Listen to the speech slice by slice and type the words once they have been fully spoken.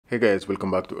Hey guys,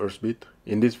 welcome back to Earthbeat.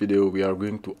 In this video, we are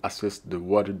going to assess the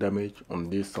water damage on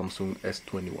this Samsung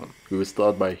S21. We will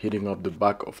start by heating up the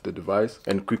back of the device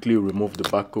and quickly remove the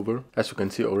back cover. As you can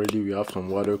see already, we have some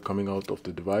water coming out of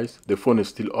the device. The phone is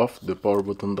still off, the power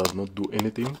button does not do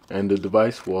anything, and the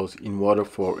device was in water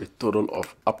for a total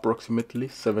of approximately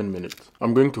 7 minutes.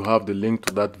 I'm going to have the link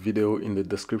to that video in the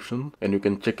description, and you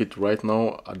can check it right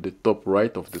now at the top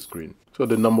right of the screen. So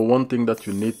the number one thing that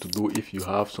you need to do if you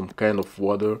have some kind of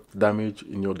water damage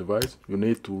in your device, you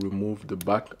need to remove the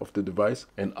back of the device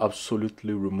and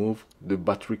absolutely remove the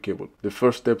battery cable. The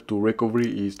first step to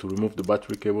recovery is to remove the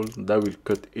battery cable. That will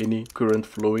cut any current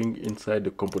flowing inside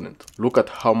the component. Look at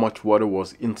how much water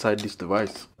was inside this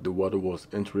device. The water was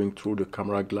entering through the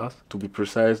camera glass. To be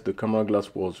precise, the camera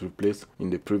glass was replaced in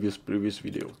the previous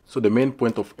video. So the main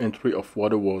point of entry of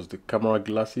water was the camera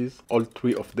glasses, all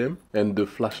three of them, and the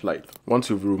flashlight. Once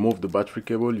you've removed the battery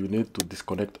cable, you need to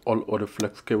disconnect all other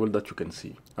flex cable that you can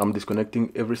see. I'm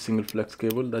disconnecting every single flex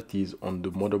cable that is on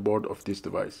the motherboard of this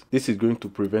device. This is going to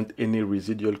prevent any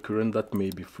residual current that may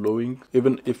be flowing,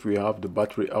 even if we have the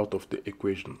battery out of the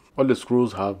equation. All the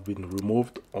screws have been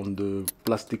removed on the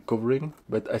plastic covering,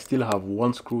 but I still have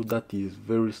one screw that is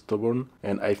very stubborn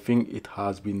and I think it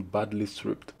has been badly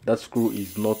stripped. That screw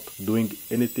is not doing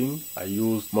anything. I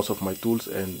used most of my tools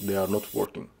and they are not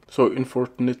working. So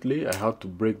unfortunately, I had to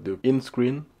break the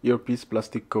in-screen earpiece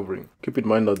plastic covering. Keep in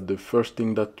mind that the first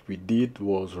thing that we did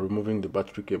was removing the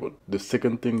battery cable. The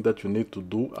second thing that you need to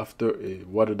do after a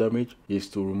water damage is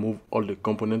to remove all the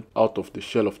components out of the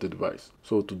shell of the device.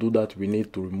 So to do that, we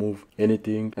need to remove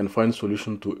anything and find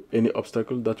solution to any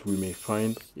obstacle that we may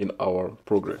find in our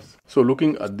progress. So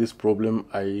looking at this problem,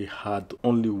 I had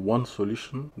only one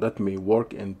solution that may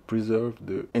work and preserve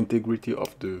the integrity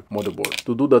of the motherboard.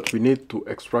 To do that, we need to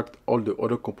extract all the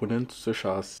other components such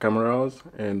as cameras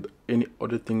and any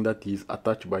other thing that is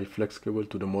attached by flex cable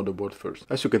to the motherboard first.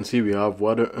 As you can see, we have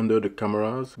water under the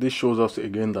cameras. This shows us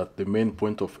again that the main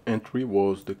point of entry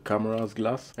was the camera's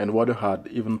glass, and water had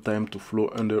even time to flow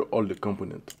under all the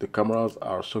components. The cameras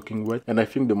are soaking wet, and I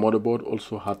think the motherboard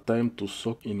also had time to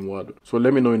soak in water. So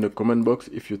let me know in the comment box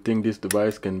if you think this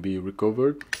device can be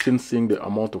recovered, since seeing the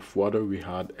amount of water we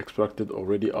had extracted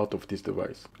already out of this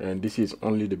device. And this is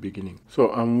only the beginning.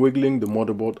 So I'm wiggling the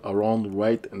motherboard around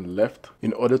right and left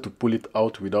in order to pull it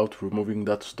out without removing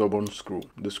that stubborn screw.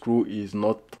 The screw is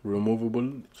not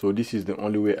removable, so this is the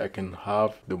only way I can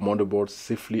have the motherboard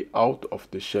safely out of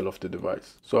the shell of the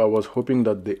device. So I was hoping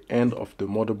that the end of the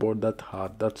motherboard that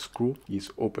had that screw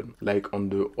is open, like on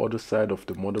the other side of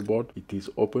the motherboard it is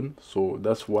open. So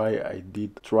that's why I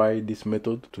did try this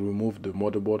method to remove the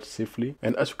motherboard safely,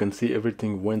 and as you can see,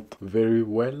 everything went very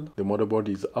well. The motherboard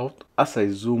is out. As I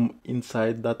zoom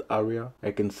inside that area,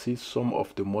 I can see some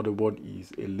of the motherboard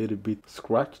is a little bit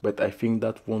scratched, but I think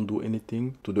that won't do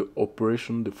anything to the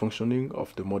operation, the functioning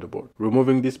of the motherboard.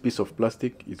 Removing this piece of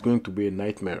plastic is going to be a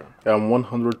nightmare. I am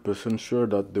 100% sure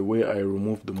that the way I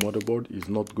remove the motherboard is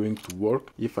not going to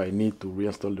work if I need to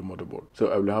reinstall the motherboard. So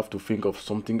I will have to think of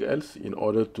something else in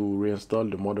order to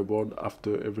reinstall the motherboard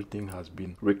after everything has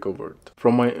been recovered.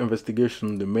 From my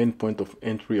investigation, the main point of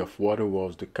entry of water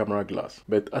was the camera glass,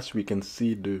 but as we can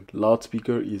see, the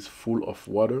loudspeaker is full of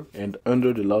water, and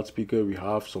under the loudspeaker we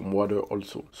have some water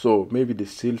also. So maybe the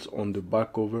seals on the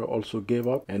back cover also gave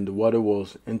up and the water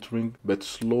was entering, but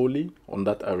slowly, on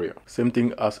that area. Same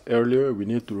thing as earlier, we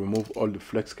need to remove all the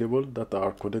flex cable that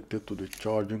are connected to the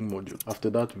charging module. After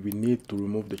that, we need to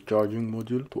remove the charging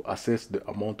module to assess the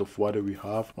amount of water we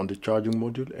have on the charging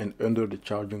module and under the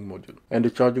charging module. And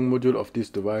the charging module of this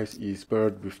device is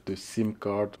paired with the SIM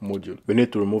card module. We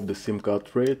need to remove the SIM card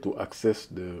tray to access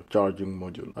the charging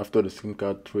module. After the SIM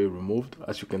card tray removed,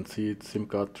 as you can see, the SIM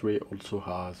card tray also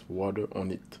has water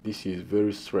on it. This is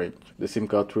very strange. The SIM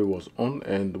card tray was on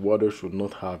and the water should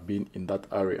not have been in that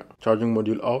area. Charging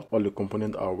module out, all the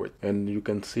components are wet. And you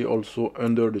can see also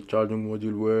under the charging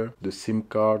module where the SIM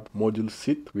card module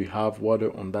sit, we have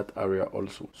water on that area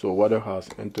also. So water has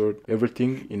entered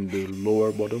everything in the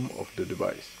lower bottom of the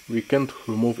device. We can't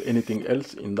remove anything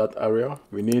else in that area.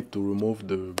 We need to remove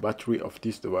the battery of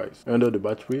this device. Under the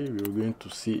battery, we're going to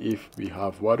see if we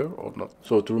have water or not.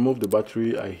 So to remove the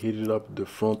battery, I heated up the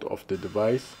front of the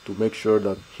device to make sure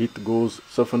that heat goes,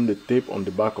 soften the tape on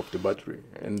the back of the battery,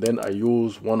 and then I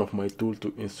use one of my tools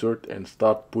to insert and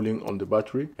start pulling on the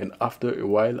battery, and after a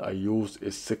while I use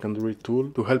a secondary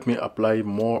tool to help me apply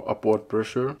more upward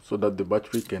pressure so that the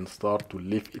battery can start to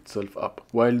lift itself up.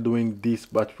 While doing this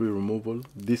battery removal,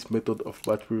 this method of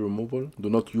battery removal, do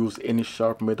not use any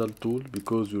sharp metal tool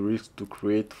because you risk to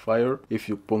create fire if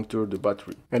you puncture the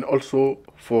battery. And also,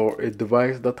 for a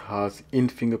device that has in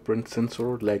fingerprint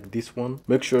sensor like this one,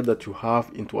 make sure that you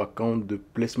have into account the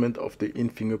placement of the in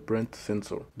fingerprint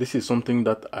sensor. This is something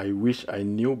that I wish I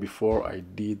knew before I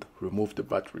did remove the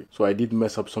battery. So I did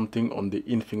mess up something on the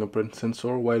in fingerprint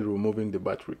sensor while removing the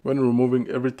battery. When removing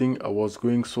everything, I was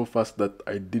going so fast that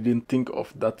I didn't think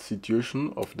of that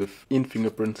situation of the in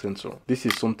fingerprint sensor. This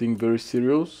is something very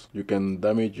serious. You can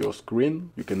damage your screen,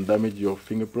 you can damage your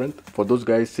fingerprint. For those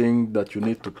guys saying that you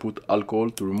need to put alcohol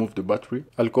to remove the battery,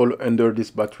 alcohol under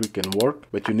this battery can work,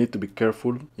 but you need to be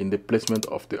careful in the placement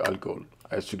of the alcohol.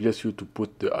 I suggest you to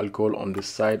put the alcohol on the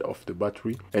side of the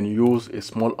battery and use a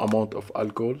small amount of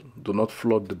alcohol. Do not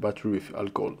flood the battery with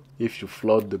alcohol. If you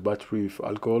flood the battery with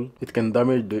alcohol, it can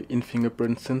damage the in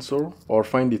fingerprint sensor or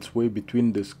find its way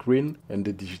between the screen and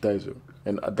the digitizer.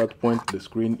 And at that point, the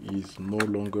screen is no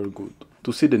longer good.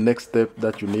 To see the next step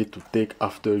that you need to take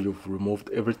after you've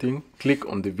removed everything, click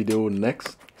on the video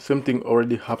next. Same thing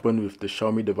already happened with the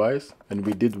Xiaomi device and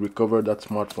we did recover that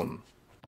smartphone.